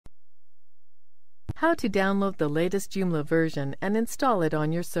How to download the latest Joomla version and install it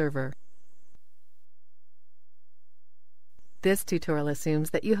on your server. This tutorial assumes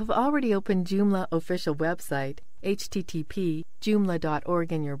that you have already opened Joomla official website,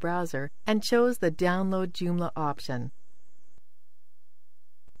 http://joomla.org in your browser, and chose the Download Joomla option.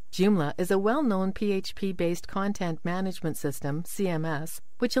 Joomla is a well-known PHP-based content management system, CMS,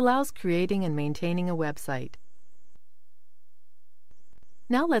 which allows creating and maintaining a website.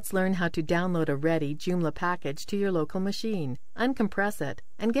 Now let's learn how to download a ready Joomla package to your local machine, uncompress it,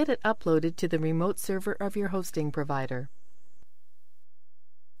 and get it uploaded to the remote server of your hosting provider.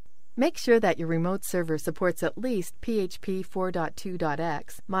 Make sure that your remote server supports at least PHP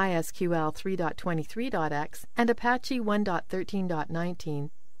 4.2.x, MySQL 3.23.x, and Apache 1.13.19.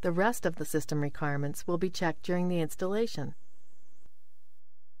 The rest of the system requirements will be checked during the installation.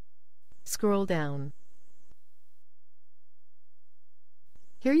 Scroll down.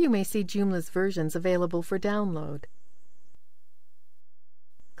 Here you may see Joomla's versions available for download.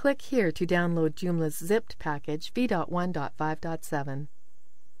 Click here to download Joomla's zipped package v.1.5.7.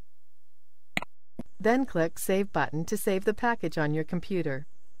 Then click Save button to save the package on your computer.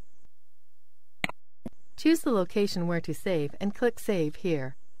 Choose the location where to save and click Save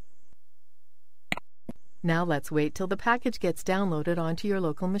here. Now let's wait till the package gets downloaded onto your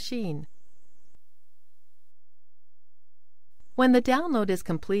local machine. When the download is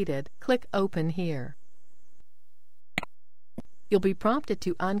completed, click Open here. You'll be prompted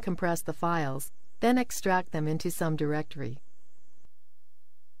to uncompress the files, then extract them into some directory.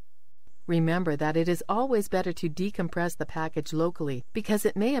 Remember that it is always better to decompress the package locally because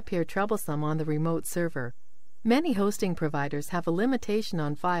it may appear troublesome on the remote server. Many hosting providers have a limitation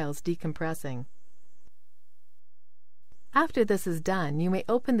on files decompressing. After this is done, you may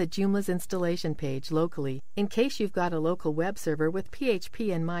open the Joomla's installation page locally in case you've got a local web server with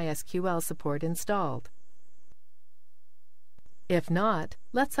PHP and MySQL support installed. If not,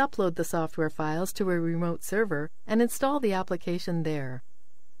 let's upload the software files to a remote server and install the application there.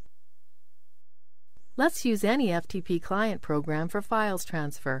 Let's use any FTP client program for files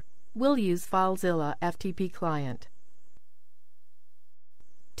transfer. We'll use FileZilla FTP client.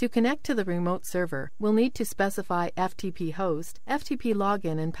 To connect to the remote server, we'll need to specify FTP host, FTP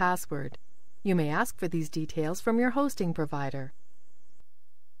login, and password. You may ask for these details from your hosting provider.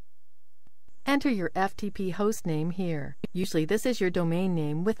 Enter your FTP host name here. Usually this is your domain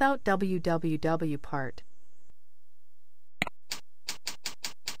name without www part.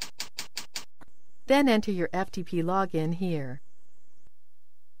 Then enter your FTP login here.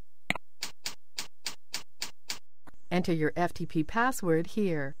 Enter your FTP password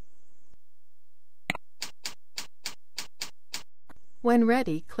here. When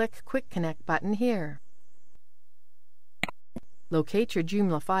ready, click Quick Connect button here. Locate your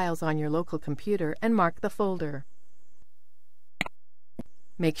Joomla files on your local computer and mark the folder.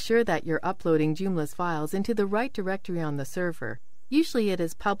 Make sure that you're uploading Joomla's files into the right directory on the server. Usually it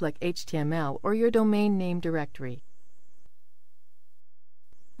is public HTML or your domain name directory.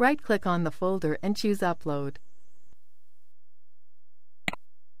 Right-click on the folder and choose Upload.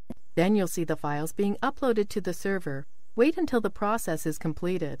 Then you'll see the files being uploaded to the server. Wait until the process is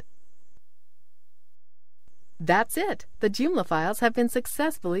completed. That's it! The Joomla files have been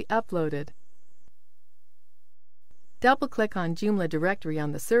successfully uploaded. Double-click on Joomla directory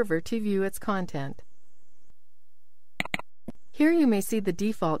on the server to view its content. Here you may see the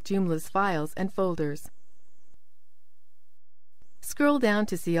default Joomla's files and folders. Scroll down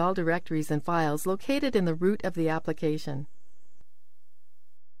to see all directories and files located in the root of the application.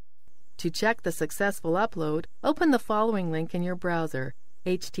 To check the successful upload, open the following link in your browser,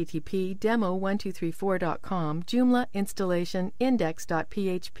 http://demo1234.com Joomla installation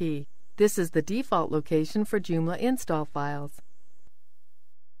index.php. This is the default location for Joomla install files.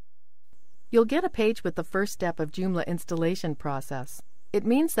 You'll get a page with the first step of Joomla installation process. It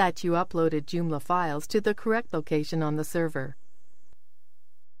means that you uploaded Joomla files to the correct location on the server.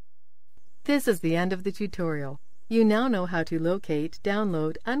 This is the end of the tutorial. You now know how to locate,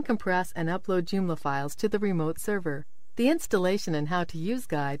 download, uncompress, and upload Joomla files to the remote server. The installation and how to use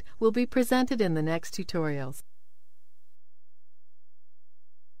guide will be presented in the next tutorials.